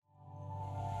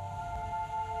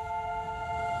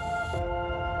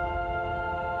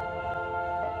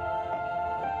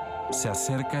Se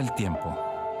acerca el tiempo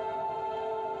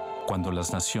cuando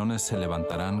las naciones se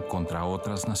levantarán contra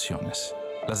otras naciones.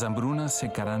 Las hambrunas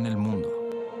secarán el mundo.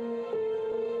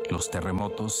 Los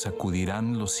terremotos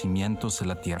sacudirán los cimientos de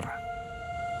la tierra.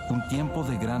 Un tiempo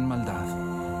de gran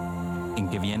maldad en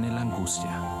que viene la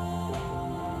angustia.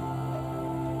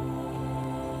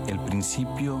 El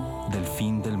principio del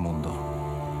fin del mundo.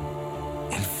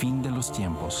 El fin de los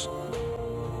tiempos.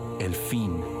 El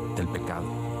fin del pecado.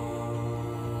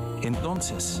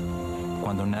 Entonces,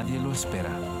 cuando nadie lo espera,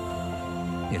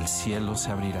 el cielo se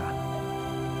abrirá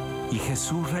y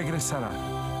Jesús regresará.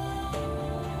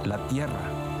 La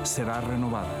tierra será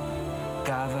renovada,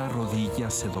 cada rodilla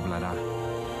se doblará,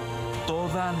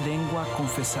 toda lengua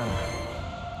confesará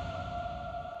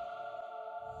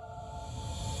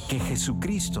que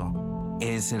Jesucristo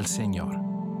es el Señor.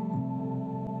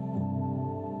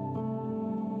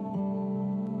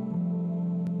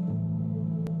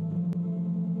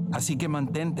 Así que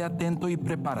mantente atento y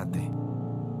prepárate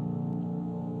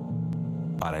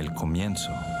para el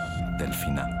comienzo del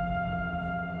final.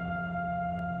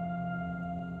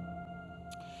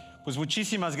 Pues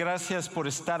muchísimas gracias por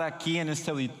estar aquí en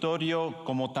este auditorio,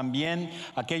 como también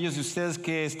aquellos de ustedes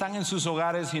que están en sus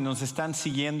hogares y nos están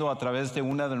siguiendo a través de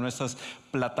una de nuestras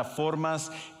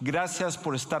plataformas. Gracias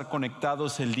por estar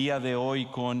conectados el día de hoy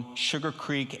con Sugar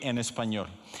Creek en español.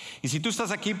 Y si tú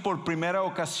estás aquí por primera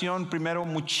ocasión, primero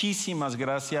muchísimas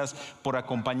gracias por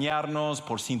acompañarnos,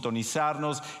 por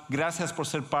sintonizarnos. Gracias por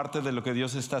ser parte de lo que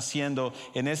Dios está haciendo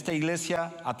en esta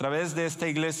iglesia, a través de esta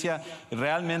iglesia,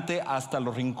 realmente hasta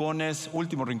los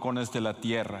últimos rincones de la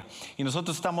tierra. Y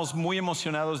nosotros estamos muy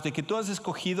emocionados de que tú has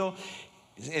escogido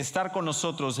estar con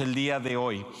nosotros el día de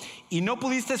hoy. Y no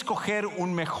pudiste escoger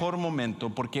un mejor momento,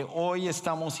 porque hoy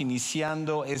estamos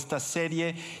iniciando esta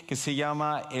serie que se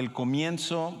llama El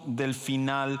Comienzo del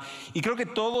Final. Y creo que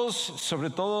todos, sobre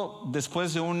todo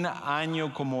después de un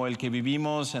año como el que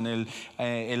vivimos en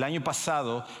el año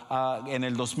pasado, en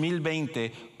el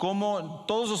 2020, como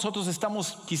todos nosotros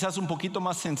estamos quizás un poquito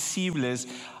más sensibles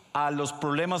a los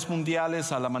problemas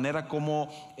mundiales, a la manera como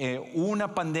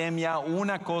una pandemia,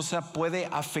 una cosa puede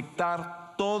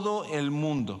afectar todo el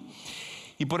mundo.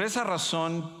 Y por esa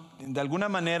razón, de alguna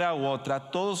manera u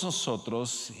otra, todos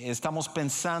nosotros estamos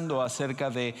pensando acerca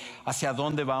de hacia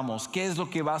dónde vamos, qué es lo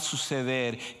que va a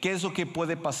suceder, qué es lo que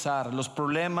puede pasar, los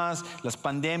problemas, las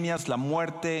pandemias, la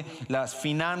muerte, las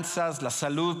finanzas, la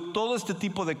salud, todo este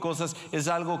tipo de cosas es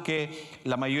algo que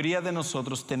la mayoría de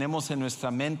nosotros tenemos en nuestra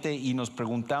mente y nos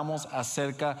preguntamos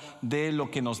acerca de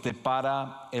lo que nos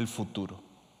depara el futuro.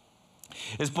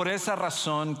 Es por esa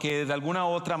razón que de alguna u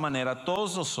otra manera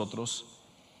todos nosotros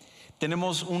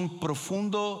tenemos un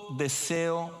profundo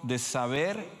deseo de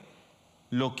saber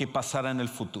lo que pasará en el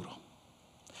futuro.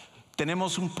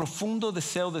 Tenemos un profundo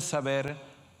deseo de saber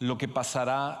lo que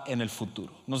pasará en el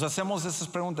futuro. Nos hacemos esas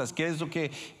preguntas: ¿qué es lo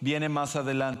que viene más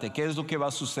adelante? ¿Qué es lo que va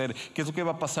a suceder? ¿Qué es lo que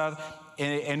va a pasar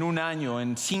en un año,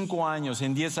 en 5 años,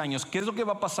 en 10 años? ¿Qué es lo que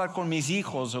va a pasar con mis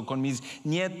hijos o con mis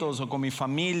nietos o con mi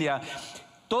familia?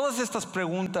 Todas estas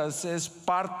preguntas es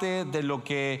parte de lo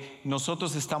que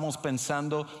nosotros estamos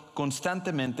pensando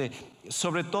constantemente,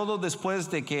 sobre todo después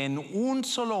de que en un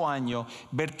solo año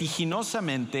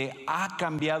vertiginosamente ha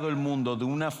cambiado el mundo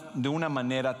de una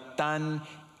manera tan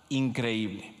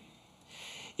increíble.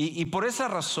 Y por esa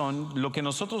razón, lo que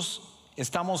nosotros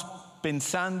estamos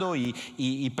pensando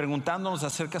y preguntándonos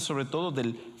acerca sobre todo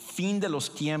del fin de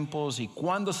los tiempos y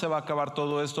cuándo se va a acabar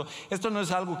todo esto. Esto no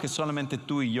es algo que solamente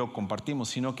tú y yo compartimos,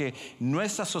 sino que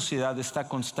nuestra sociedad está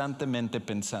constantemente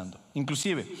pensando.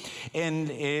 Inclusive,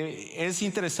 es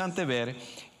interesante ver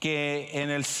que en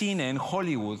el cine, en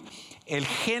Hollywood, el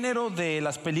género de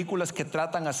las películas que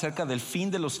tratan acerca del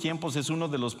fin de los tiempos es uno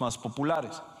de los más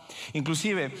populares.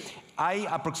 Inclusive hay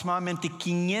aproximadamente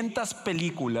 500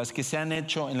 películas que se han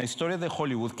hecho en la historia de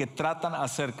Hollywood que tratan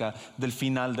acerca del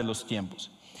final de los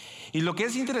tiempos. Y lo que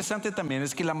es interesante también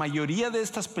es que la mayoría de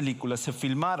estas películas se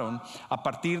filmaron a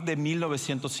partir de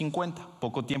 1950,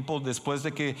 poco tiempo después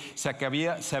de que se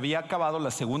había acabado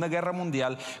la Segunda Guerra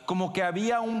Mundial. Como que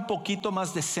había un poquito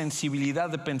más de sensibilidad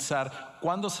de pensar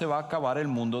cuándo se va a acabar el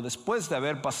mundo después de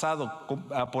haber pasado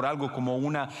por algo como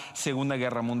una Segunda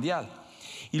Guerra Mundial.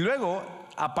 Y luego,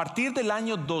 a partir del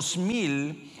año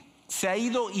 2000, se ha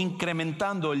ido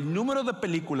incrementando el número de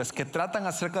películas que tratan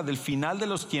acerca del final de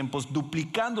los tiempos,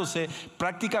 duplicándose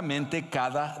prácticamente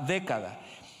cada década.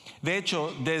 De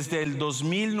hecho, desde el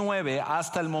 2009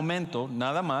 hasta el momento,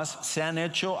 nada más, se han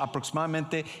hecho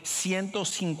aproximadamente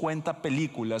 150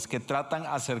 películas que tratan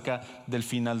acerca del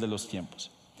final de los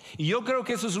tiempos. Y yo creo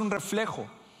que eso es un reflejo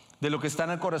de lo que está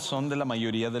en el corazón de la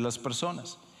mayoría de las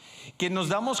personas. que nos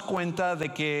damos cuenta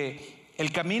de que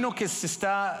el camino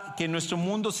que nuestro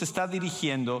mundo se está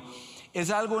dirigiendo es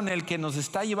algo en el que nos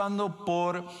está llevando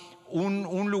por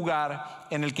un lugar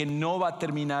en el que no va a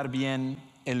terminar bien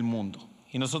el mundo.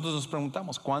 Y nosotros nos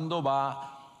preguntamos, ¿cuándo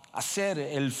va a ser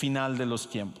el final de los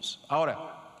tiempos? Ahora,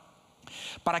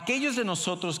 para aquellos de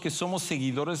nosotros que somos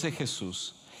seguidores de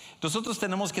Jesús, nosotros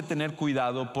tenemos que tener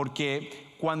cuidado,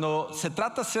 porque cuando se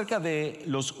trata acerca de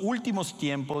los últimos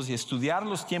tiempos y estudiar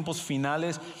los tiempos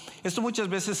finales, esto muchas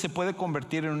veces se puede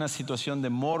convertir en una situación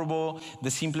de morbo, de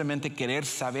simplemente querer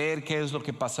saber qué es lo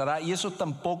que pasará, y eso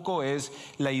tampoco es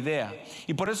la idea.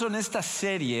 Y por eso en esta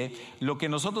serie lo que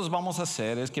nosotros vamos a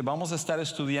hacer es que vamos a estar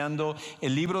estudiando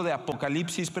el libro de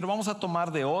Apocalipsis, pero vamos a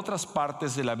tomar de otras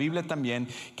partes de la Biblia también,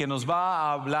 que nos va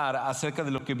a hablar acerca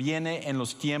de lo que viene en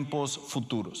los tiempos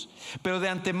futuros. Pero de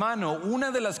antemano, una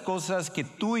de las cosas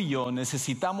que tú y yo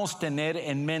necesitamos tener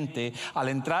en mente al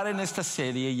entrar en esta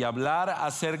serie y hablar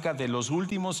acerca de los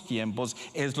últimos tiempos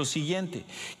es lo siguiente: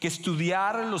 que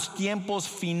estudiar los tiempos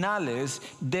finales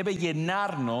debe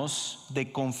llenarnos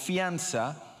de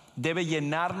confianza, debe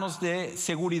llenarnos de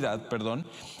seguridad,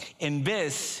 en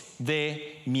vez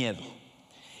de miedo.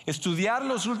 Estudiar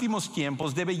los últimos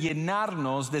tiempos debe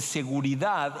llenarnos de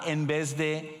seguridad en vez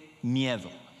de miedo.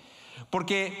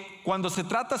 Porque cuando se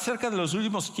trata acerca de los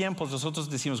últimos tiempos, nosotros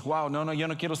decimos, wow, no, yo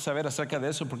no quiero saber acerca de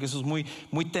eso, porque eso es muy,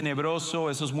 muy tenebroso,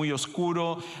 eso es muy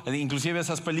oscuro. Inclusive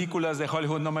esas películas de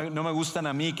Hollywood no me gustan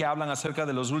a mí, que hablan acerca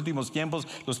de los últimos tiempos,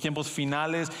 los tiempos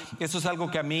finales. Eso es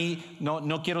algo que a mí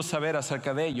no quiero saber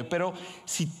acerca de ello. Pero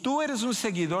si tú eres un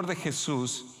seguidor de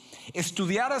Jesús,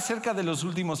 estudiar acerca de los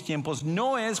últimos tiempos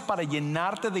no es para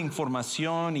llenarte de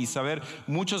información y saber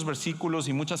muchos versículos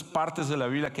y muchas partes de la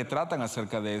Biblia que tratan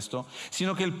acerca de esto,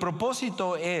 sino que el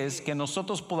propósito es que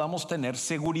nosotros podamos tener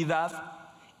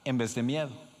seguridad en vez de miedo.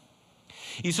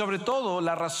 Y sobre todo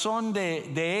la razón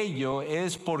de ello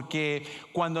es porque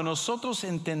cuando nosotros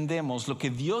entendemos lo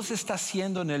que Dios está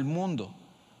haciendo en el mundo,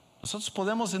 nosotros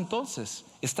podemos entonces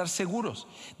estar seguros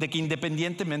de que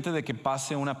independientemente de que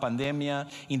pase una pandemia,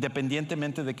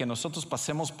 independientemente de que nosotros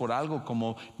pasemos por algo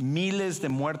como miles de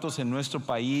muertos en nuestro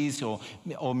país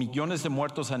o millones de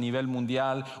muertos a nivel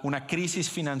mundial, una crisis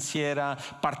financiera,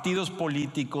 partidos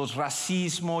políticos,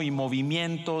 racismo y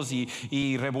movimientos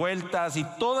y revueltas y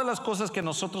todas las cosas que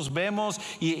nosotros vemos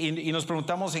y nos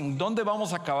preguntamos en dónde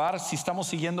vamos a acabar si estamos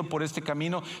siguiendo por este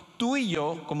camino, tú y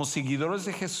yo como seguidores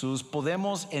de Jesús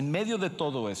podemos en medio de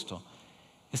todo esto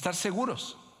estar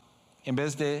seguros en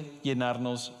vez de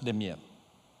llenarnos de miedo.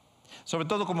 Sobre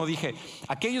todo, como dije,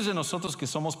 aquellos de nosotros que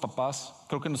somos papás,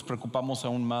 creo que nos preocupamos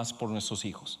aún más por nuestros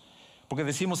hijos, porque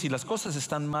decimos, si las cosas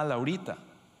están mal ahorita,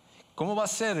 ¿cómo va a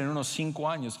ser en unos 5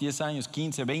 años, 10 años,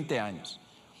 15, 20 años?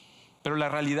 Pero la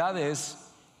realidad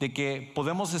es de que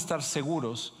podemos estar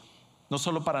seguros no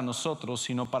solo para nosotros,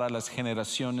 sino para las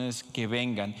generaciones que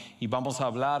vengan. Y vamos a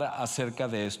hablar acerca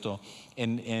de esto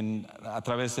a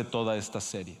través de toda esta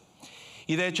serie.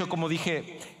 Y de hecho, como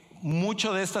dije,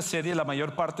 mucho de esta serie, la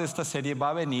mayor parte de esta serie va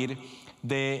a venir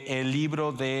del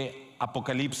libro de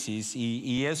Apocalipsis,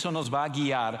 y eso nos va a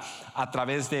guiar a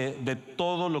través de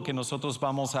todo lo que nosotros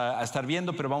vamos a estar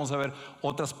viendo, pero vamos a ver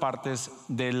otras partes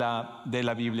de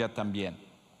la Biblia también.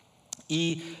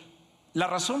 Y la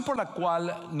razón por la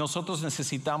cual nosotros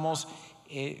necesitamos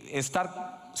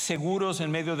estar seguros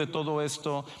en medio de todo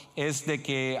esto es de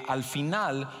que al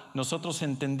final nosotros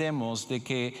entendemos de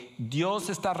que Dios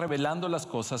está revelando las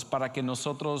cosas para que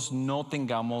nosotros no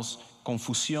tengamos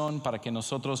confusión, para que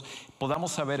nosotros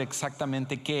podamos saber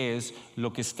exactamente qué es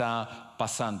lo que está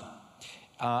pasando.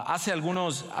 Hace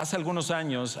algunos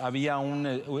años había un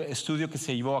estudio que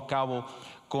se llevó a cabo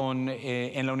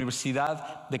en la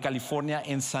Universidad de California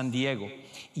en San Diego,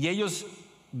 y ellos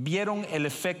vieron el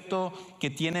efecto que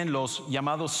tienen los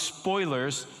llamados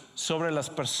spoilers sobre las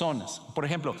personas. Por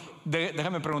ejemplo,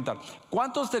 déjame preguntar,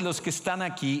 ¿cuántos de los que están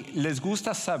aquí les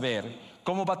gusta saber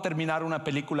cómo va a terminar una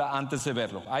película antes de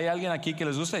verlo? ¿Hay alguien aquí que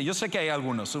les gusta? Yo sé que hay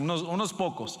algunos, unos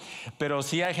pocos, pero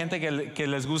sí hay gente que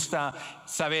les gusta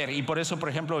saber. Y por eso, por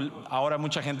ejemplo, ahora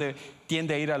mucha gente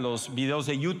tiende a ir a los videos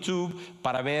de YouTube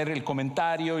para ver el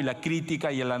comentario y la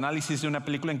crítica y el análisis de una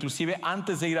película, inclusive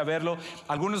antes de ir a verlo.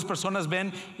 Algunas personas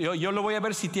ven, yo lo voy a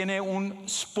ver si tiene un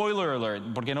spoiler alert,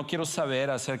 porque no quiero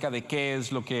saber acerca de qué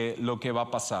es lo que va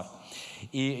a pasar.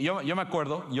 Y yo me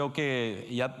acuerdo, yo que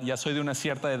ya soy de una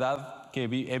cierta edad, que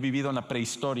he vivido en la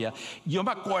prehistoria, yo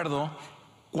me acuerdo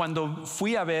cuando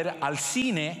fui a ver al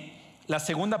cine la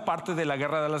segunda parte de la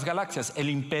Guerra de las Galaxias, El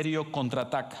Imperio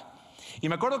Contraataca. Y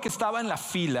me acuerdo que estaba en la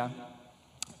fila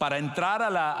para entrar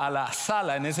a la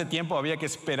sala. En ese tiempo había que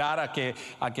esperar a que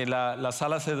la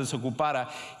sala se desocupara.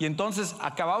 Y entonces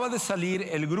acababa de salir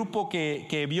el grupo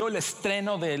que vio el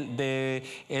estreno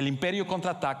de El Imperio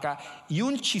Contraataca, y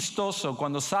un chistoso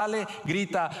cuando sale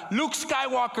grita: Luke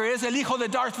Skywalker es el hijo de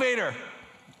Darth Vader.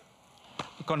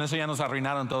 Con eso ya nos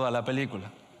arruinaron toda la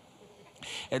película.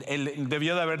 Él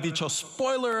debió de haber dicho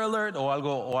spoiler alert o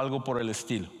algo por el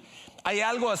estilo. Hay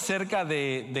algo acerca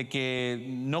de que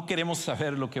no queremos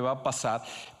saber lo que va a pasar,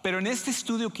 pero en este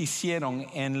estudio que hicieron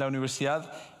en la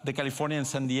Universidad de California en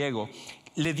San Diego,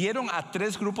 le dieron a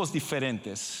 3 grupos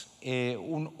diferentes,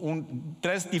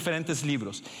 3 diferentes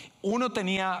libros. Uno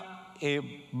tenía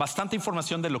bastante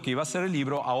información de lo que iba a ser el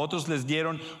libro, a otros les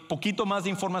dieron poquito más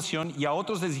de información y a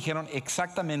otros les dijeron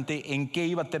exactamente en qué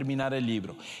iba a terminar el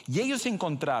libro. Y ellos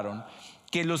encontraron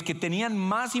que los que tenían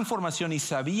más información y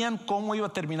sabían cómo iba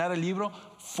a terminar el libro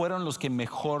fueron los que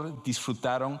mejor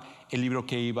disfrutaron el libro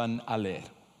que iban a leer.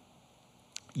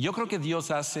 Yo creo que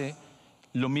Dios hace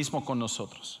lo mismo con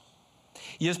nosotros.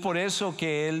 Y es por eso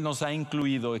que Él nos ha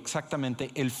incluido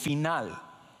exactamente el final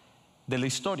de la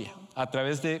historia a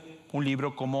través de un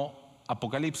libro como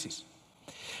Apocalipsis.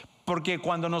 Porque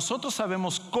cuando nosotros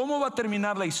sabemos cómo va a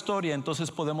terminar la historia,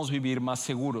 entonces podemos vivir más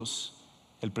seguros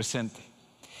el presente.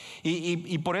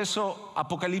 Y por eso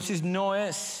Apocalipsis no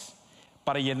es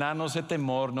para llenarnos de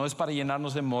temor, no es para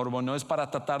llenarnos de morbo, no es para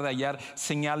tratar de hallar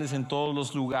señales en todos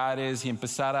los lugares y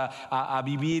empezar a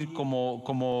vivir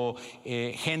como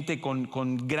gente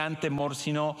con gran temor,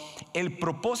 sino el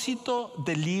propósito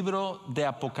del libro de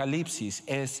Apocalipsis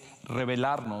es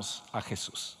revelarnos a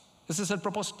Jesús. Ese es el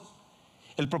propósito.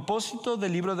 El propósito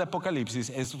del libro de Apocalipsis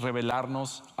es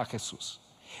revelarnos a Jesús.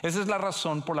 Esa es la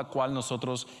razón por la cual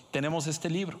nosotros tenemos este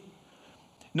libro.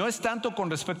 No es tanto con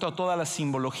respecto a toda la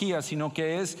simbología, sino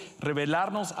que es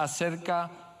revelarnos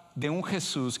acerca de un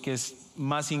Jesús que es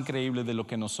más increíble de lo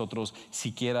que nosotros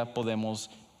siquiera podemos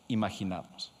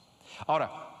imaginarnos.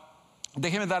 Ahora,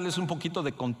 déjenme darles un poquito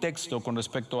de contexto con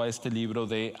respecto a este libro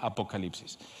de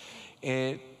Apocalipsis.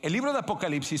 El libro de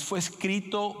Apocalipsis fue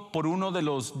escrito por uno de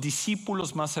los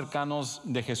discípulos más cercanos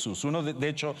de Jesús, uno de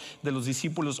hecho de los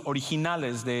discípulos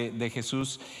originales de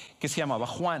Jesús, que se llamaba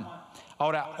Juan.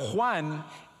 Ahora, Juan,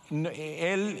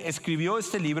 él escribió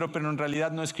este libro, pero en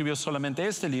realidad no escribió solamente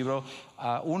este libro.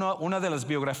 Una de las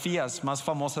biografías más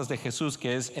famosas de Jesús,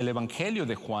 que es el Evangelio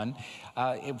de Juan,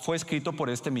 fue escrito por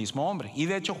este mismo hombre. Y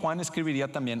de hecho Juan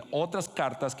escribiría también otras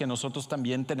cartas que nosotros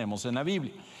también tenemos en la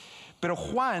Biblia. Pero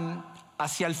Juan,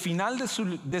 hacia el final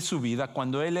de su vida,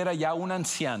 cuando él era ya un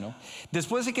anciano,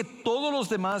 después de que todos los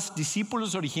demás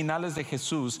discípulos originales de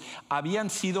Jesús habían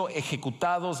sido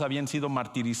ejecutados, habían sido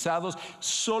martirizados,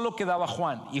 solo quedaba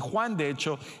Juan. Y Juan, de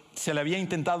hecho, se le había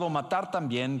intentado matar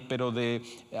también, pero de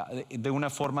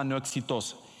una forma no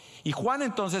exitosa. Y Juan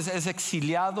entonces es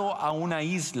exiliado a una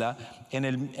isla en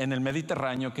el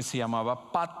Mediterráneo que se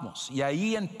llamaba Patmos. Y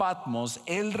ahí en Patmos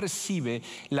él recibe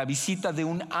la visita de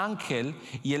un ángel,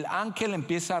 y el ángel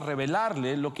empieza a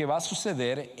revelarle lo que va a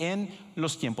suceder en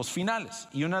los tiempos finales.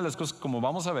 Y una de las cosas, como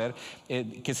vamos a ver,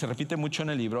 que se repite mucho en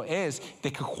el libro, es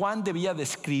de que Juan debía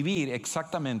describir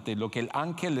exactamente lo que el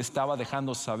ángel le estaba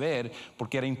dejando saber,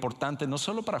 porque era importante no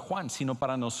solo para Juan, sino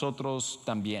para nosotros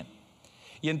también.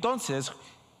 Y entonces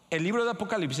el libro de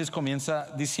Apocalipsis comienza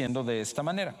diciendo de esta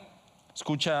manera.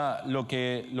 Escucha lo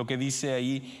que dice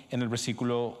ahí en el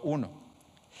versículo 1.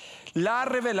 La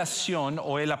revelación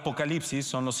o el Apocalipsis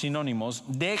son los sinónimos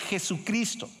de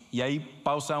Jesucristo. Y ahí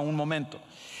pausa un momento.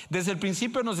 Desde el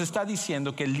principio nos está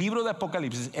diciendo que el libro de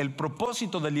Apocalipsis, el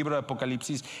propósito del libro de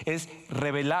Apocalipsis es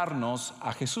revelarnos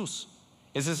a Jesús.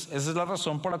 Esa es la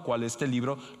razón por la cual este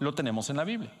libro lo tenemos en la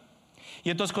Biblia. Y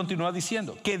entonces continúa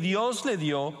diciendo que Dios le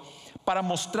dio para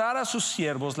mostrar a sus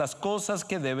siervos las cosas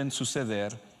que deben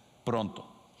suceder pronto.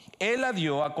 Él la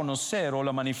dio a conocer o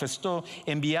la manifestó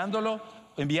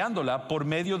enviándola por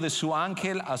medio de su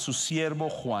ángel a su siervo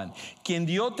Juan, quien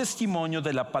dio testimonio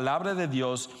de la palabra de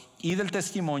Dios y del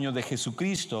testimonio de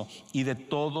Jesucristo y de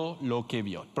todo lo que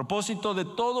vio. El propósito de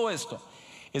todo esto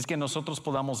es que nosotros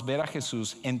podamos ver a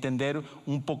Jesús, entender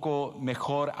un poco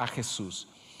mejor a Jesús.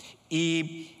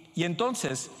 Y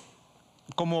entonces,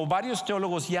 como varios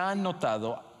teólogos ya han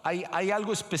notado, hay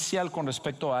algo especial con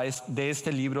respecto de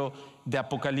este libro de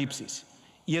Apocalipsis.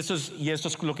 Y esto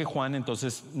es lo que Juan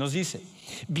entonces nos dice.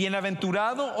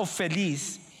 Bienaventurado o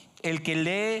feliz el que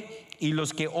lee y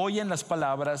los que oyen las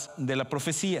palabras de la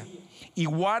profecía y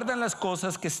guardan las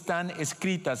cosas que están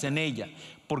escritas en ella,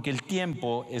 porque el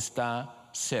tiempo está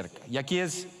cerca. Y aquí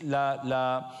es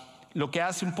lo que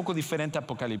hace un poco diferente a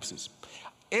Apocalipsis.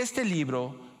 Este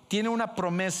libro tiene una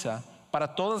promesa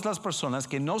para todas las personas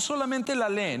que no solamente la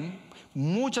leen,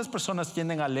 Muchas personas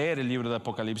tienden a leer el libro de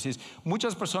Apocalipsis,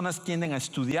 muchas personas tienden a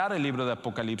estudiar el libro de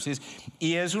Apocalipsis,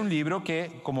 y es un libro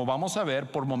que, como vamos a ver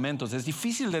por momentos, es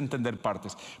difícil de entender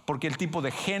partes, porque el tipo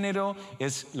de género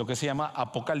es lo que se llama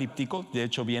apocalíptico, de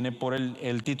hecho viene por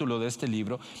el título de este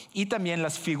libro, y también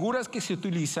las figuras que se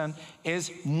utilizan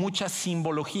es mucha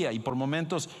simbología, y por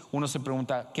momentos uno se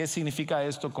pregunta, ¿qué significa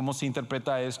esto? ¿Cómo se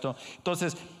interpreta esto?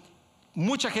 Entonces,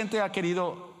 mucha gente ha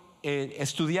querido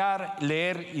estudiar,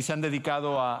 leer y se han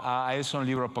dedicado a eso en el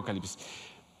libro de Apocalipsis.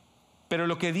 Pero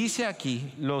lo que dice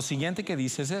aquí, lo siguiente que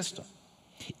dice es esto: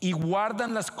 y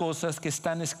guardan las cosas que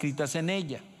están escritas en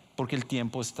ella, porque el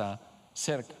tiempo está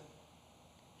cerca.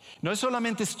 No es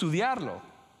solamente estudiarlo,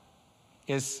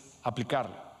 es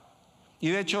aplicarlo. Y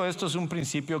de hecho esto es un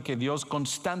principio que Dios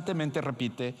constantemente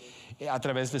repite a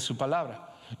través de su palabra.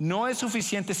 No es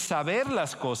suficiente saber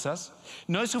las cosas,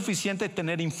 no es suficiente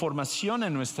tener información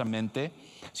en nuestra mente,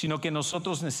 sino que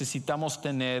nosotros necesitamos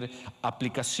tener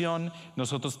aplicación,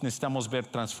 nosotros necesitamos ver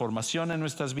transformación en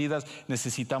nuestras vidas,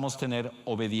 necesitamos tener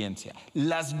obediencia.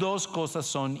 Las dos cosas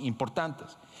son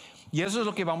importantes. Y eso es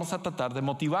lo que vamos a tratar de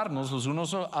motivarnos los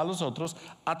unos a los otros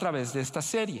a través de esta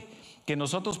serie. Que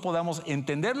nosotros podamos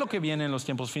entender lo que viene en los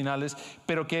tiempos finales,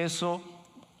 pero que eso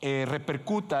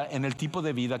repercuta en el tipo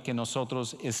de vida que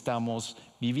nosotros estamos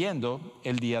viviendo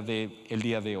el día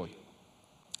de hoy.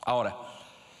 Ahora,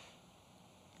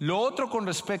 lo otro con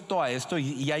respecto a esto,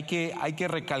 y hay que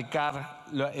recalcar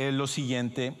lo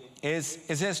siguiente,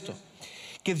 es esto: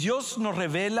 que Dios nos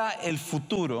revela el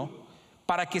futuro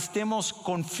para que estemos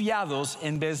confiados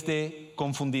en vez de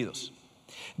confundidos.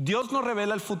 Dios nos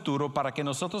revela el futuro para que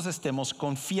nosotros estemos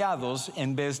confiados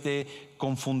en vez de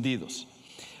confundidos.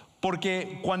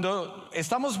 Porque cuando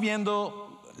estamos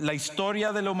viendo la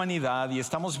historia de la humanidad y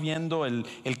estamos viendo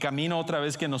el camino otra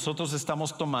vez que nosotros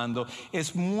estamos tomando,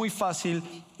 es muy fácil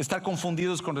estar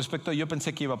confundidos con respecto a: yo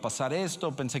pensé que iba a pasar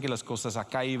esto, pensé que las cosas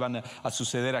acá iban a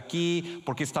suceder aquí,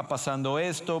 ¿por qué está pasando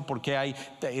esto? ¿Por qué hay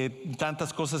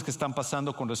tantas cosas que están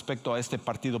pasando con respecto a este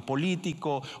partido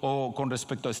político, o con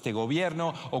respecto a este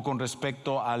gobierno, o con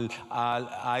respecto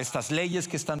a estas leyes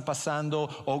que están pasando?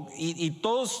 Y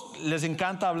todos les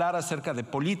encanta hablar acerca de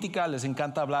política, les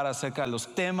encanta hablar acerca de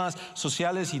los temas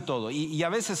sociales y todo, y a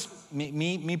veces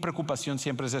mi preocupación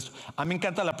siempre es esto: a mí me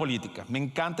encanta la política, me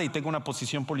encanta, y tengo una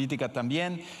posición política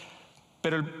también,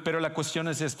 pero la cuestión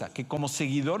es esta: que como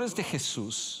seguidores de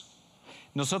Jesús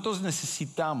nosotros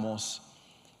necesitamos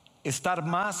estar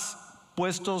más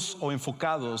puestos o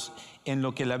enfocados en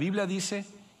lo que la Biblia dice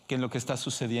que en lo que está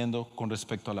sucediendo con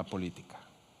respecto a la política.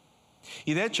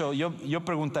 Y de hecho yo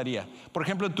preguntaría, por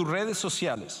ejemplo, en tus redes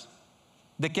sociales,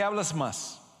 ¿de qué hablas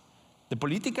más? ¿De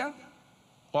política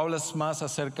o hablas más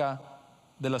acerca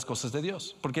de las cosas de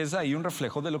Dios? Porque es ahí un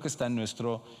reflejo de lo que está en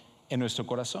nuestro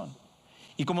corazón.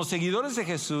 Y como seguidores de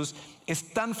Jesús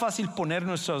es tan fácil poner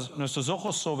nuestros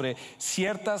ojos sobre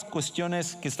ciertas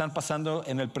cuestiones que están pasando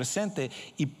en el presente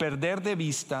y perder de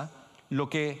vista lo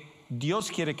que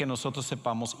Dios quiere que nosotros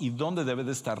sepamos y dónde debe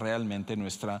de estar realmente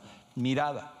nuestra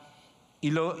mirada.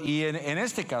 Y en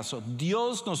este caso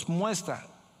Dios nos muestra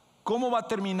cómo va a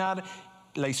terminar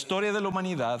la historia de la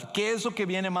humanidad, qué es lo que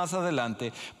viene más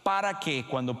adelante, para que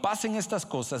cuando pasen estas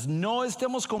cosas no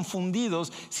estemos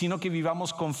confundidos, sino que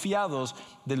vivamos confiados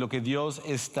de lo que Dios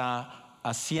está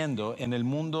haciendo en el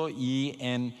mundo y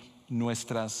en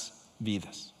nuestras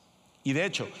vidas. Y de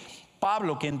hecho,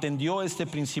 Pablo, que entendió este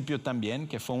principio también,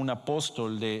 que fue un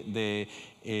apóstol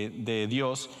de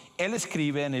Dios, él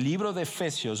escribe en el libro de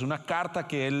Efesios, una carta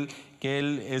que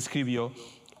él escribió.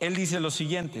 Él dice lo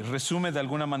siguiente, resume de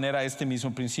alguna manera este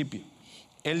mismo principio.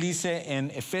 Él dice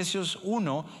en Efesios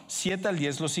 1, 7 al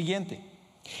 10 lo siguiente: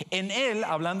 en él,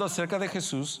 hablando acerca de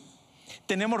Jesús,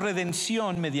 tenemos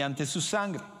redención mediante su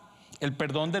sangre, el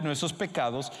perdón de nuestros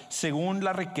pecados según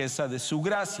la riqueza de su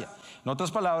gracia. En otras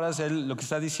palabras, él lo que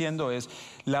está diciendo es: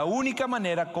 la única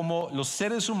manera como los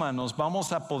seres humanos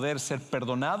vamos a poder ser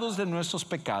perdonados de nuestros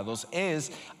pecados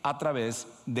es a través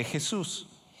de Jesús.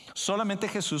 Solamente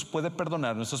Jesús puede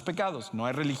perdonar nuestros pecados. No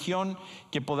hay religión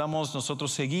que podamos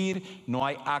nosotros seguir, no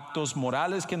hay actos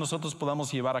morales que nosotros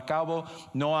podamos llevar a cabo,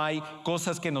 no hay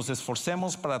cosas que nos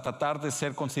esforcemos para tratar de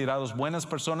ser considerados buenas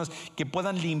personas que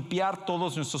puedan limpiar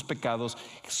todos nuestros pecados.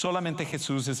 Solamente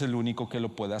Jesús es el único que lo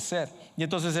puede hacer. Y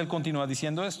entonces él continúa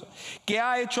diciendo esto: que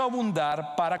ha hecho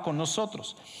abundar para con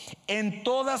nosotros en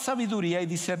toda sabiduría y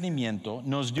discernimiento,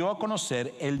 nos dio a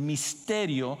conocer el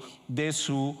misterio de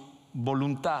su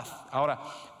voluntad. Ahora,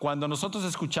 cuando nosotros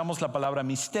escuchamos la palabra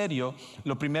misterio,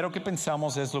 lo primero que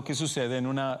pensamos es lo que sucede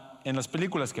en las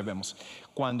películas que vemos.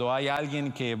 Cuando hay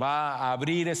alguien que va a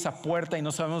abrir esa puerta y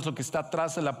no sabemos lo que está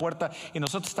atrás de la puerta, y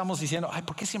nosotros estamos diciendo, ay,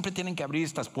 ¿por qué siempre tienen que abrir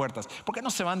estas puertas? ¿Por qué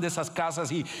no se van de esas casas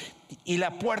y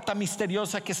la puerta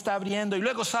misteriosa que está abriendo y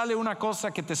luego sale una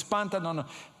cosa que te espanta?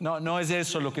 No es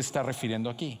eso lo que está refiriendo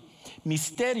aquí.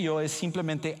 Misterio es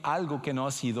simplemente algo que no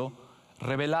ha sido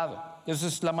revelado. Esa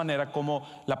es la manera como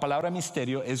la palabra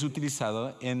misterio es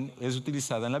utilizada en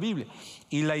la Biblia.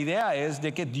 Y la idea es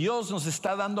de que Dios nos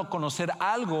está dando a conocer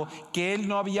algo que Él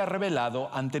no había revelado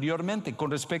anteriormente con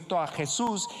respecto a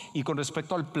Jesús y con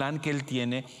respecto al plan que Él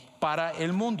tiene para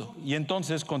el mundo. Y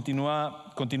entonces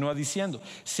continúa diciendo,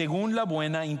 según la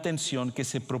buena intención que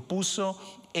se propuso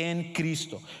en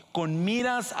Cristo, con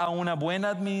miras a una buena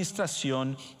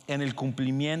administración en el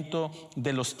cumplimiento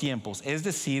de los tiempos, es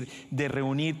decir, de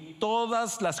reunir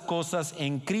todas las cosas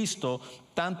en Cristo,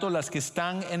 tanto las que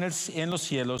están en los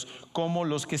cielos como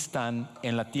los que están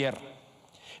en la tierra.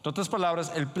 En otras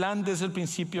palabras, el plan desde el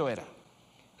principio era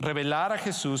revelar a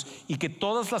Jesús y que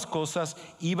todas las cosas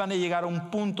iban a llegar a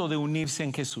un punto de unirse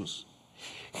en Jesús.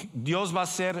 Dios va a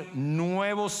hacer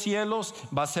nuevos cielos,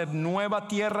 va a hacer nueva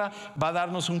tierra, va a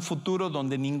darnos un futuro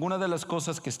donde ninguna de las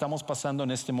cosas que estamos pasando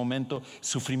en este momento,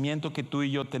 sufrimiento que tú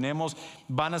y yo tenemos,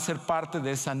 van a ser parte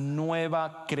de esa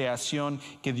nueva creación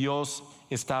que Dios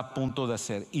está a punto de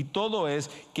hacer. Y todo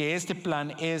es que este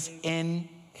plan es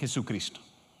en Jesucristo.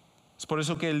 Es por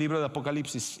eso que el libro de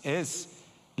Apocalipsis es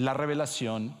la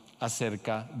revelación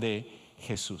acerca de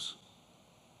Jesús.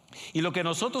 Y lo que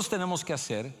nosotros tenemos que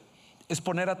hacer es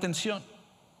poner atención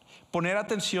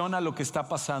a lo que está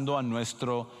pasando a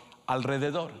nuestro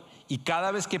alrededor. Y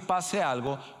cada vez que pase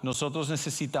algo, nosotros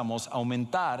necesitamos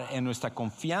aumentar en nuestra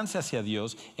confianza hacia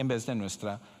Dios en vez de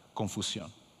nuestra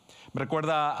confusión. Me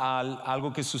recuerda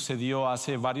algo que sucedió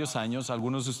hace varios años.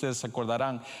 Algunos de ustedes se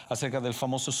acordarán acerca del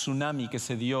famoso tsunami que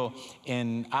se dio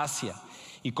en Asia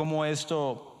y cómo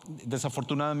esto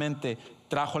desafortunadamente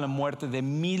trajo la muerte de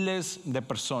miles de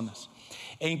personas.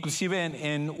 E inclusive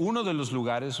en uno de los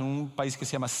lugares, un país que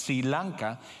se llama Sri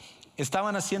Lanka,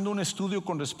 estaban haciendo un estudio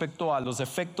con respecto a los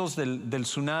efectos del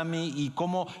tsunami y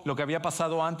cómo lo que había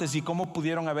pasado antes y cómo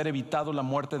pudieron haber evitado la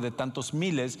muerte de tantos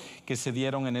miles que se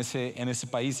dieron en ese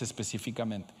país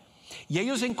específicamente. Y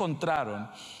ellos encontraron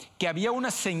que había una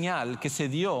señal que se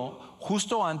dio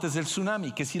justo antes del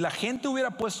tsunami, que si la gente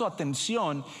hubiera puesto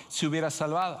atención, se hubiera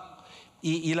salvado.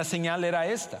 Y la señal era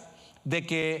esta: de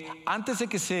que antes de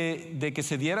que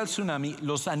se diera el tsunami,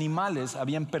 los animales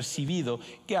habían percibido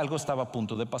que algo estaba a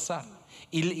punto de pasar.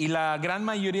 Y la gran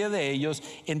mayoría de ellos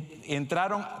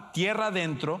entraron tierra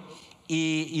adentro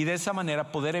y de esa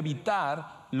manera poder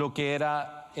evitar lo que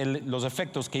era los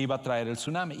efectos que iba a traer el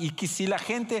tsunami. Y que si la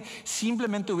gente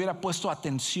simplemente hubiera puesto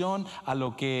atención a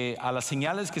las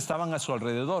señales que estaban a su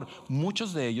alrededor,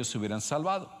 muchos de ellos se hubieran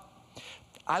salvado.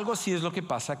 Algo así es lo que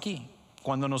pasa aquí.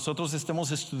 Cuando nosotros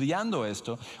estemos estudiando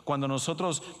esto, cuando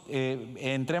nosotros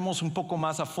entremos un poco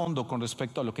más a fondo con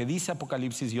respecto a lo que dice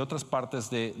Apocalipsis y otras partes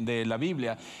de la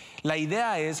Biblia, la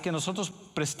idea es que nosotros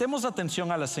prestemos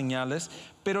atención a las señales,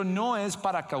 pero no es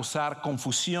para causar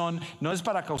confusión, no es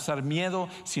para causar miedo,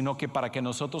 sino que para que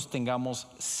nosotros tengamos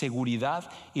seguridad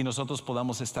y nosotros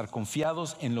podamos estar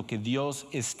confiados en lo que Dios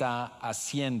está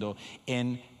haciendo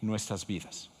en nuestras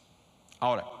vidas.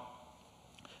 Ahora,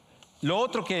 lo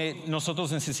otro que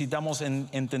nosotros necesitamos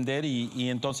entender, y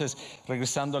entonces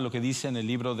regresando a lo que dice en el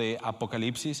libro de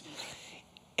Apocalipsis,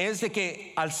 es de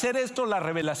que al ser esto la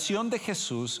revelación de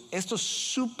Jesús, esto es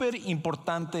súper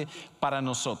importante para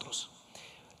nosotros.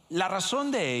 La razón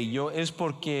de ello es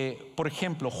porque, por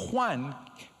ejemplo, Juan,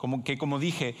 como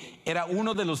dije, era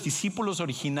uno de los discípulos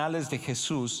originales de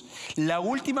Jesús. La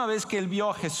última vez que él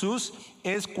vio a Jesús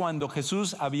es cuando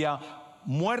Jesús había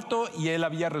muerto y él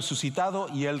había resucitado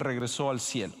y él regresó al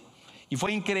cielo. Y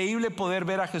fue increíble poder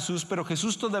ver a Jesús, pero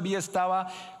Jesús todavía estaba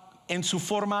en su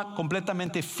forma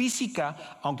completamente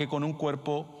física, aunque con un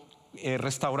cuerpo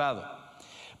restaurado.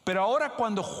 Pero ahora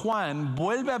cuando Juan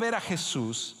vuelve a ver a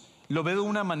Jesús, lo ve de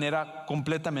una manera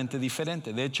completamente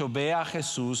diferente. De hecho, ve a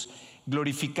Jesús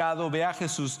glorificado, ve a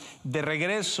Jesús de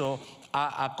regreso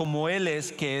a como Él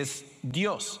es, que es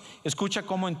Dios. Escucha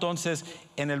cómo entonces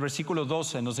en el versículo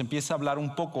 12 nos empieza a hablar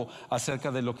un poco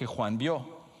acerca de lo que Juan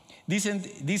vio.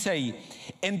 Dice ahí: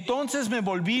 entonces me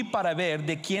volví para ver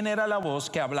de quién era la voz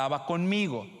que hablaba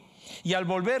conmigo. Y al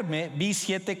volverme vi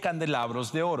 7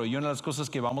 candelabros de oro. Y una de las cosas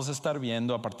que vamos a estar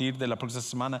viendo a partir de la próxima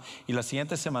semana y las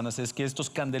siguientes semanas es que estos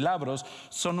candelabros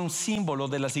son un símbolo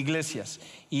de las iglesias.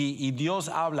 Y Dios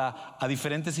habla a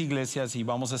diferentes iglesias y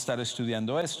vamos a estar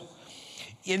estudiando esto.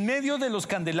 Y en medio de los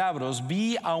candelabros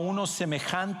vi a uno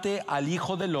semejante al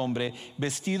Hijo del Hombre,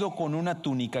 vestido con una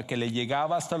túnica que le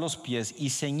llegaba hasta los pies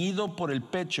y ceñido por el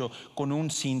pecho con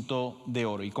un cinto de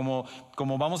oro. Y como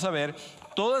vamos a ver,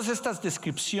 todas estas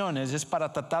descripciones es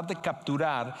para tratar de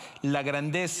capturar la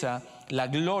grandeza, la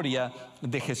gloria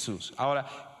de Jesús. Ahora,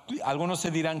 algunos se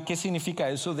dirán, ¿qué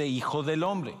significa eso de Hijo del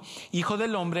Hombre? Hijo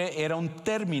del Hombre era un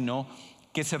término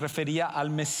que se refería al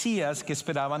Mesías que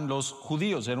esperaban los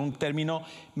judíos. Era un término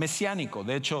mesiánico.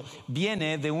 De hecho,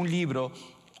 viene de un libro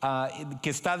que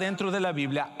está dentro de la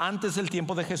Biblia antes del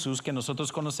tiempo de Jesús, que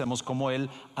nosotros conocemos como el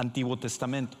Antiguo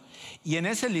Testamento. Y en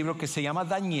ese libro, que se llama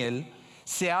Daniel,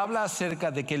 se habla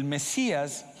acerca de que el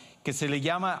Mesías, que se le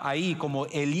llama ahí como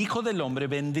el Hijo del Hombre,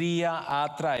 vendría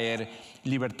a traer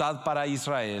libertad para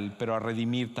Israel, pero a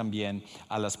redimir también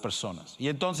a las personas. Y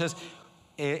entonces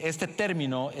este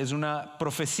término es una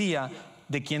profecía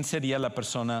de quién sería la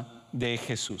persona de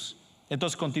Jesús.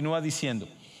 Entonces continúa diciendo: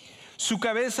 su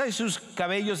cabeza y sus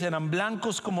cabellos eran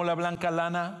blancos como la blanca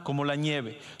lana, como la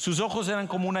nieve. Sus ojos eran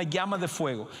como una llama de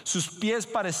fuego. Sus pies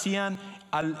parecían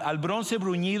al bronce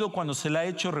bruñido cuando se le ha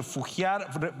hecho refulgir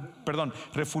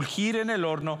en el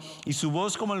horno, y su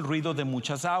voz como el ruido de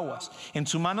muchas aguas. En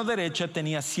su mano derecha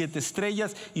tenía 7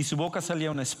 estrellas, y su boca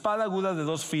salía una espada aguda de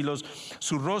 2 filos.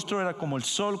 Su rostro era como el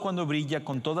sol cuando brilla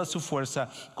con toda su fuerza.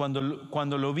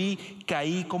 Cuando lo vi,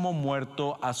 caí como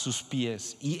muerto a sus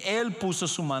pies. Y él puso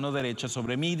su mano derecha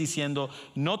sobre mí, diciendo: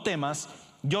 no temas,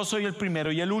 yo soy el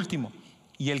primero y el último,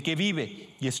 y el que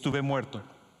vive, y estuve muerto,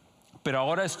 pero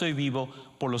ahora estoy vivo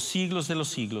por los siglos de los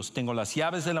siglos. Tengo las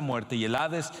llaves de la muerte y el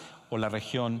Hades, o la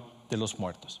región de los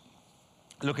muertos.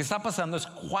 Lo que está pasando es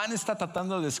Juan está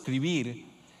tratando de describir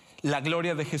la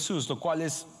gloria de Jesús, lo cual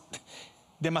es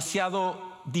demasiado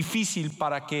difícil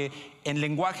para que en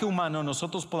lenguaje humano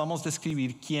nosotros podamos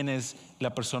describir quién es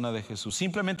la persona de Jesús.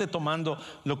 Simplemente tomando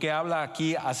lo que habla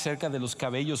aquí acerca de los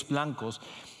cabellos blancos.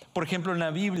 Por ejemplo, en la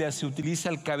Biblia se utiliza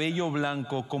el cabello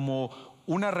blanco como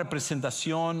una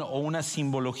representación o una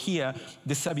simbología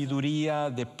de sabiduría,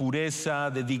 de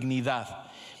pureza, de dignidad.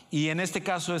 Y en este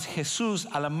caso es Jesús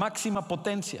a la máxima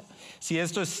potencia.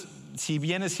 Si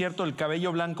bien es cierto, el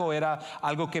cabello blanco era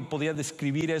algo que podía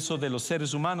describir eso de los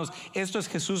seres humanos, esto es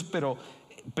Jesús,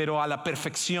 pero a la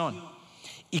perfección.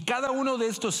 Y cada uno de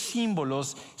estos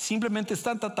símbolos simplemente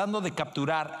están tratando de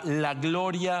capturar la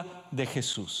gloria de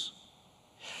Jesús.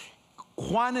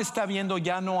 Juan está viendo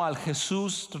ya no al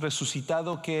Jesús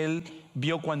resucitado que él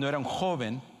vio cuando era un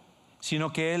joven,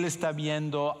 sino que él está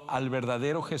viendo al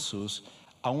verdadero Jesús,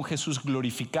 a un Jesús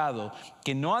glorificado,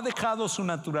 que no ha dejado su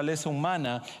naturaleza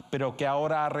humana, pero que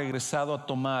ahora ha regresado a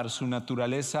tomar su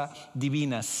naturaleza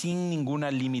divina sin ninguna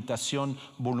limitación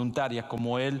voluntaria,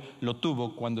 como él lo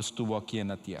tuvo cuando estuvo aquí en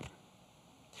la tierra.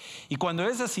 Y cuando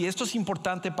es así, esto es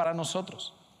importante para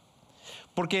nosotros,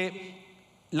 porque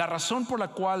la razón por la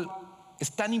cual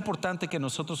es tan importante que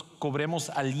nosotros cobremos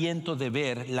aliento de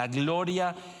ver la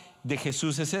gloria de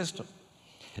Jesús es esto: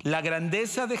 la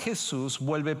grandeza de Jesús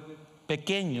vuelve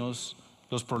pequeños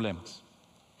los problemas.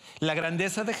 La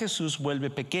grandeza de Jesús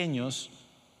vuelve pequeños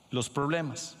los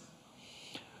problemas.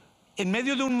 En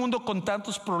medio de un mundo con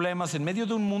tantos problemas, en medio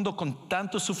de un mundo con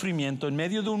tanto sufrimiento, en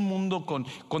medio de un mundo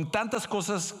con tantas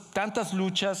cosas, tantas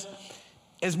luchas,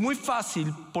 es muy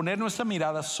fácil poner nuestra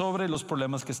mirada sobre los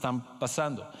problemas que están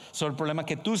pasando, sobre el problema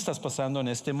que tú estás pasando en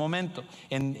este momento,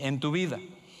 en tu vida.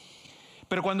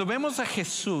 Pero cuando vemos a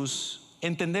Jesús,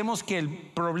 entendemos que el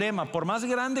problema, por más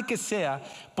grande que sea,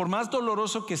 por más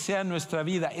doloroso que sea en nuestra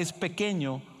vida, es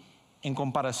pequeño en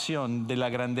comparación de la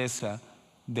grandeza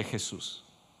de Jesús.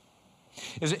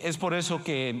 Es por eso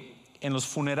que en los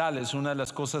funerales, una de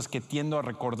las cosas que tiendo a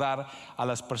recordar a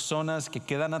las personas que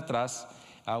quedan atrás,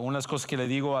 una de las cosas que le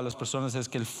digo a las personas es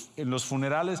que en los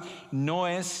funerales no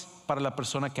es para la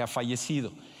persona que ha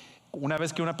fallecido. Una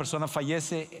vez que una persona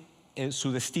fallece,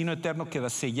 su destino eterno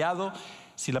queda sellado.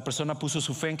 Si la persona puso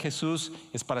su fe en Jesús,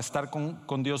 es para estar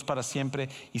con Dios para siempre.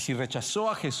 Y si rechazó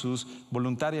a Jesús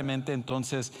voluntariamente,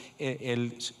 entonces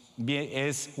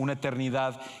es una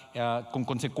eternidad con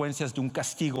consecuencias de un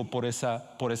castigo por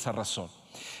esa razón.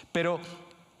 Pero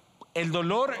el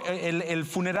dolor, el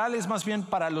funeral es más bien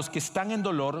para los que están en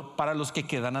dolor, para los que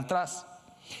quedan atrás.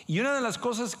 Y una de las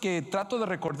cosas que trato de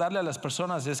recordarle a las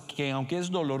personas es que, aunque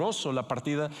es doloroso la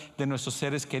partida de nuestros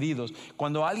seres queridos,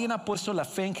 cuando alguien ha puesto la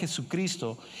fe en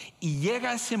Jesucristo y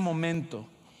llega ese momento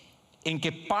en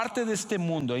que parte de este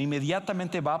mundo e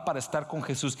inmediatamente va para estar con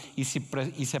Jesús y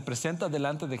se presenta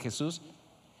delante de Jesús,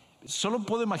 solo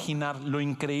puedo imaginar lo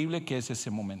increíble que es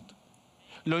ese momento,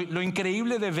 lo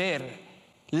increíble de ver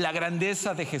la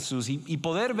grandeza de Jesús y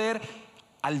poder ver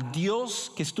al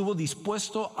Dios que estuvo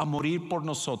dispuesto a morir por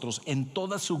nosotros en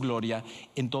toda su gloria,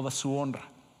 en toda su honra.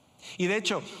 Y de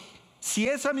hecho, si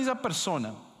esa misma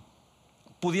persona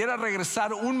pudiera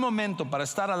regresar un momento para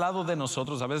estar al lado de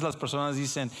nosotros, a veces las personas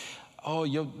dicen,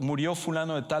 murió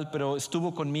fulano de tal, pero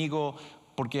estuvo conmigo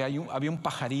porque había un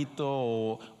pajarito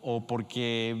o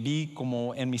porque vi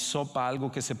como en mi sopa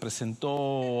algo que se presentó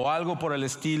o algo por el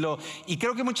estilo. Y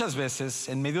creo que muchas veces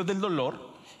en medio del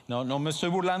dolor, no me estoy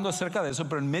burlando acerca de eso,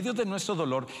 pero en medio de nuestro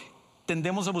dolor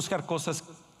tendemos a buscar cosas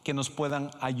que nos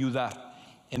puedan ayudar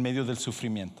en medio del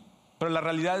sufrimiento. Pero la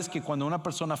realidad es que cuando una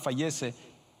persona fallece,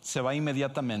 se va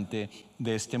inmediatamente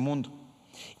de este mundo.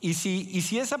 Y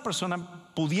si esa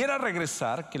persona pudiera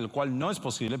regresar, que lo cual no es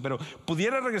posible, pero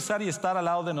pudiera regresar y estar al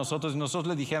lado de nosotros y nosotros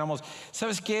le dijéramos,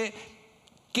 ¿sabes qué?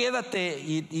 Quédate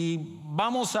y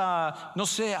vamos a, no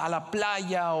sé, a la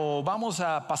playa, o vamos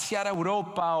a pasear a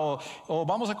Europa, o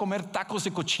vamos a comer tacos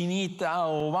de cochinita,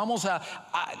 o vamos a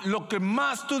lo que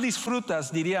más tú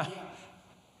disfrutas, diría,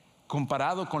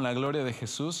 comparado con la gloria de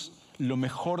Jesús, lo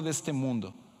mejor de este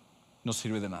mundo no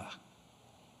sirve de nada.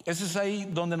 Ese es ahí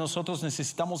donde nosotros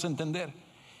necesitamos entender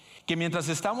que mientras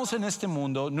estamos en este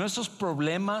mundo, nuestros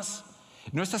problemas,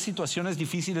 nuestras situaciones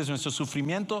difíciles, nuestro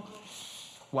sufrimiento,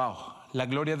 la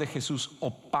gloria de Jesús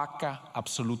opaca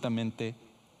absolutamente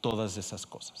todas esas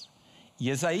cosas. Y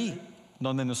es ahí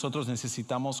donde nosotros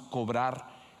necesitamos cobrar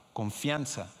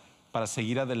confianza para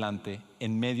seguir adelante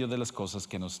en medio de las cosas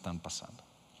que nos están pasando.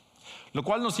 Lo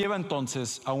cual nos lleva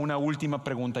entonces a una última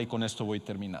pregunta, y con esto voy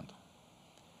terminando.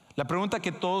 La pregunta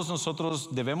que todos nosotros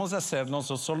debemos hacernos,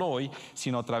 no solo hoy,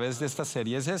 sino a través de esta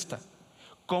serie, es esta: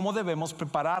 ¿cómo debemos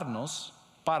prepararnos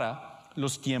para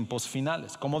los tiempos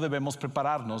finales? ¿Cómo debemos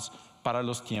prepararnos para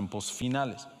los tiempos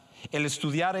finales? El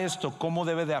estudiar esto, ¿cómo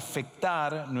debe de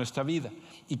afectar nuestra vida?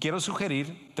 Y quiero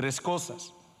sugerir 3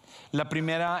 cosas. La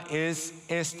primera es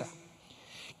esta: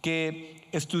 que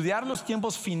estudiar los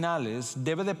tiempos finales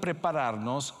debe de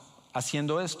prepararnos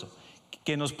haciendo esto,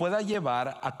 que nos pueda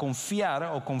llevar a confiar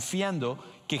o confiando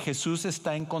que Jesús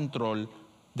está en control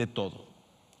de todo.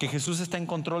 Que Jesús está en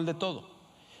control de todo.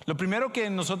 Lo primero que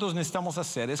nosotros necesitamos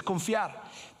hacer es confiar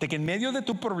de que en medio de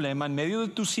tu problema, en medio de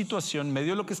tu situación, en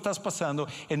medio de lo que estás pasando,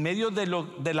 en medio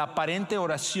de la aparente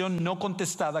oración no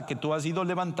contestada que tú has ido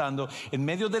levantando, en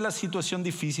medio de la situación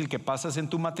difícil que pasas en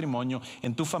tu matrimonio,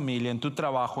 en tu familia, en tu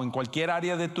trabajo, en cualquier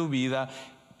área de tu vida,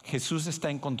 Jesús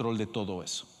está en control de todo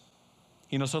eso.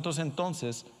 Y nosotros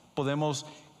entonces podemos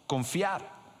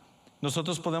confiar.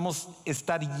 Nosotros podemos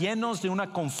estar llenos de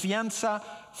una confianza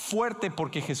fuerte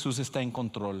porque Jesús está en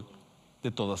control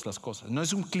de todas las cosas. No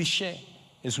es un cliché,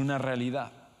 es una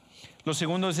realidad. Lo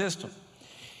segundo es esto: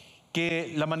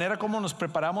 que la manera como nos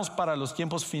preparamos para los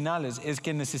tiempos finales es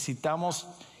que necesitamos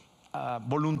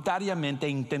voluntariamente e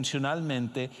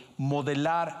intencionalmente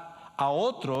modelar a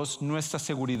otros nuestra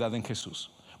seguridad en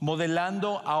Jesús.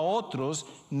 Modelando a otros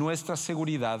nuestra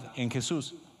seguridad en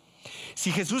Jesús.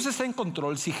 Si Jesús está en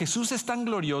control, si Jesús es tan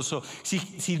glorioso,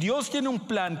 si Dios tiene un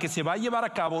plan que se va a llevar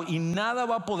a cabo y nada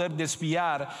va a poder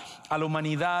desviar a la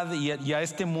humanidad y a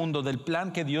este mundo del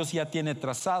plan que Dios ya tiene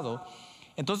trazado,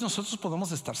 entonces nosotros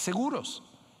podemos estar seguros.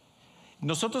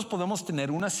 Nosotros podemos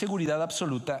tener una seguridad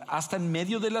absoluta hasta en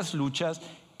medio de las luchas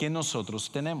que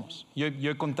nosotros tenemos. Yo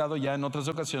he contado ya en otras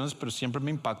ocasiones, pero siempre me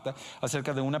impacta,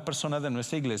 acerca de una persona de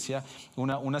nuestra iglesia,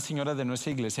 una señora de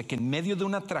nuestra iglesia, que en medio de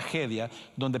una tragedia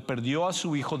donde perdió a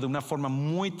su hijo de una forma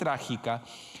muy trágica,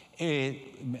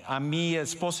 a mi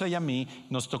esposa y a mí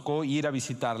nos tocó ir a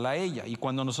visitarla a ella. Y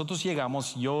cuando nosotros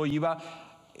llegamos, yo iba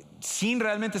sin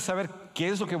realmente saber qué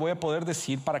es lo que voy a poder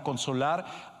decir para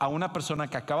consolar a una persona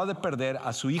que acaba de perder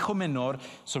a su hijo menor,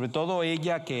 sobre todo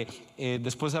ella que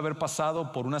después de haber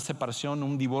pasado por una separación,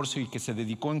 un divorcio, y que se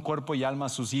dedicó en cuerpo y alma a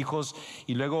sus hijos,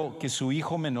 y luego que su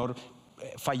hijo menor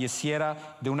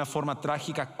falleciera de una forma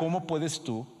trágica. ¿Cómo puedes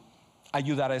tú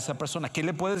ayudar a esa persona? ¿Qué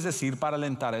le puedes decir para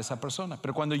alentar a esa persona?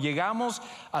 Pero cuando llegamos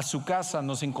a su casa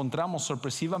nos encontramos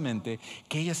sorpresivamente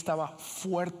que ella estaba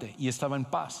fuerte y estaba en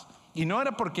paz. Y no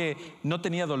era porque no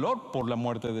tenía dolor por la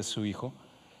muerte de su hijo,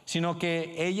 sino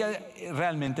que ella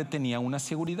realmente tenía una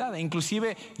seguridad. E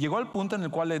inclusive llegó al punto en el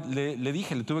cual le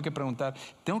dije, le tuve que preguntar,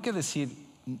 tengo que decir,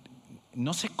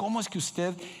 no sé cómo es que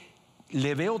usted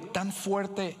le veo tan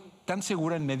fuerte, tan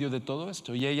segura en medio de todo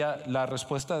esto. Y ella, la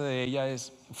respuesta de ella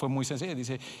fue muy sencilla.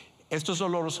 Dice, esto es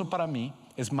doloroso para mí,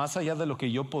 es más allá de lo que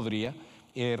yo podría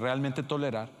realmente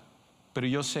tolerar, pero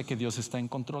yo sé que Dios está en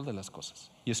control de las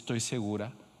cosas y estoy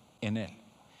segura en Él.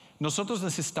 Nosotros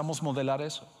necesitamos modelar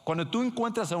eso. Cuando tú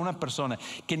encuentras a una persona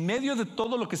que en medio de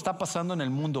todo lo que está pasando en el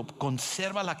mundo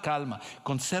conserva la calma,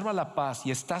 conserva la paz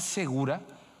y está segura,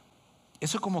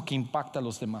 eso como que impacta a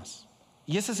los demás.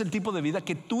 Y ese es el tipo de vida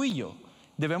que tú y yo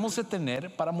debemos de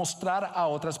tener para mostrar a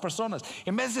otras personas.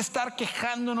 En vez de estar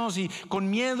quejándonos y con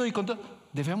miedo y con todo,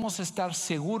 debemos estar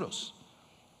seguros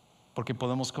porque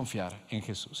podemos confiar en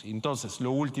Jesús. Y entonces,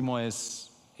 lo último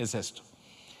es esto,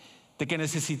 de que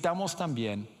necesitamos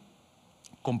también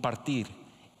compartir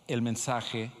el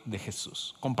mensaje de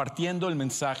Jesús, compartiendo el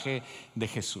mensaje de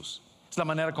Jesús. Es la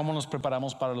manera como nos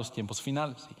preparamos para los tiempos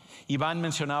finales. Iván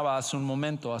mencionaba hace un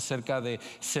momento acerca de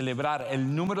celebrar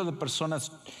el número de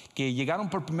personas que llegaron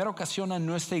por primera ocasión a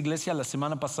nuestra iglesia la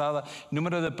semana pasada,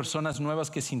 número de personas nuevas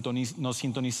que nos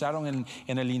sintonizaron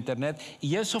en el internet,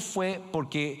 y eso fue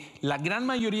porque la gran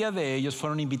mayoría de ellos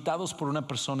fueron invitados por una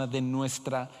persona de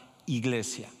nuestra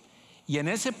iglesia. Y en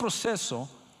ese proceso,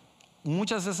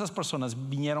 muchas de esas personas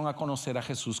vinieron a conocer a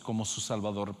Jesús como su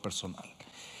Salvador personal.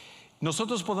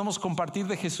 Nosotros podemos compartir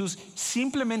de Jesús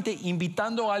simplemente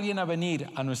invitando a alguien a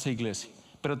venir a nuestra iglesia,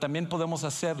 pero también podemos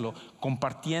hacerlo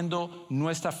compartiendo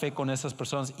nuestra fe con esas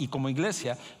personas. Y como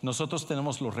iglesia, nosotros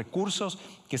tenemos los recursos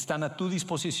que están a tu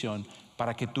disposición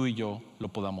para que tú y yo lo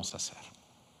podamos hacer.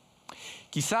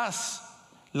 Quizás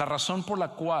la razón por la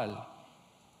cual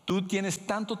tú tienes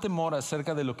tanto temor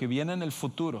acerca de lo que viene en el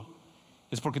futuro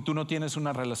es porque tú no tienes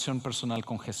una relación personal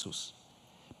con Jesús.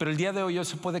 Pero el día de hoy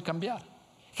eso puede cambiar.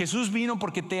 Jesús vino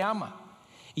porque te ama,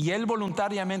 y Él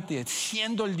voluntariamente,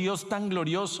 siendo el Dios tan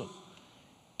glorioso,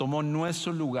 tomó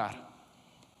nuestro lugar,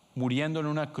 muriendo en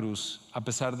una cruz. A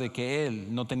pesar de que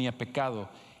Él no tenía pecado,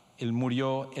 Él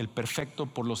murió el perfecto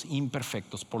por los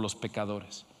imperfectos, por los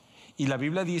pecadores. Y la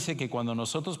Biblia dice que cuando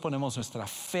nosotros ponemos nuestra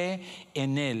fe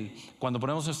en Él, cuando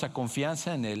ponemos nuestra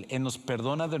confianza en Él, Él nos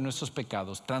perdona de nuestros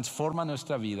pecados, transforma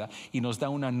nuestra vida y nos da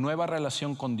una nueva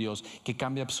relación con Dios que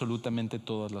cambia absolutamente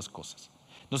todas las cosas.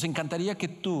 Nos encantaría que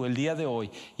tú el día de hoy,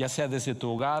 ya sea desde tu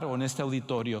hogar o en este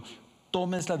auditorio,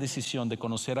 tomes la decisión de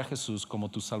conocer a Jesús como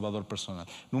tu Salvador personal.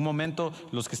 En un momento,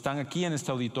 los que están aquí en este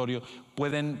auditorio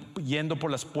pueden, yendo por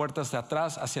las puertas de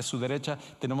atrás hacia su derecha,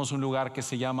 tenemos un lugar que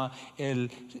se llama el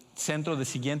Centro de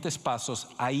Siguientes Pasos.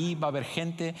 Ahí va a haber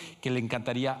gente que le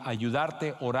encantaría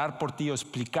ayudarte, orar por ti o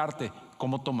explicarte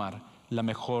cómo tomar la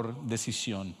mejor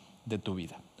decisión de tu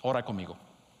vida. Ora conmigo.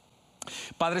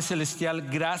 Padre Celestial,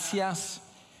 gracias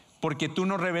porque tú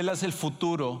nos revelas el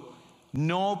futuro,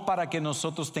 no para que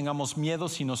nosotros tengamos miedo,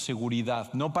 sino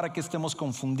seguridad. No para que estemos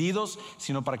confundidos,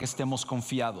 sino para que estemos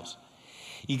confiados.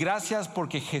 Y gracias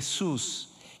porque Jesús,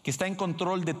 que está en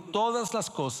control de todas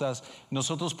las cosas,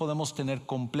 nosotros podemos tener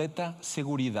completa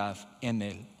seguridad en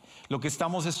Él. Lo que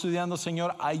estamos estudiando,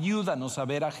 Señor, ayúdanos a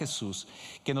ver a Jesús,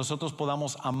 que nosotros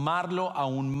podamos amarlo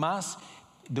aún más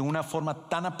de una forma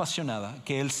tan apasionada,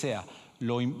 que Él sea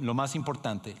lo más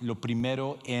importante, lo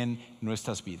primero en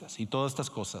nuestras vidas. Y todas estas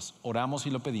cosas oramos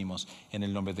y lo pedimos en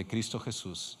el nombre de Cristo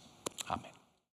Jesús. Amén.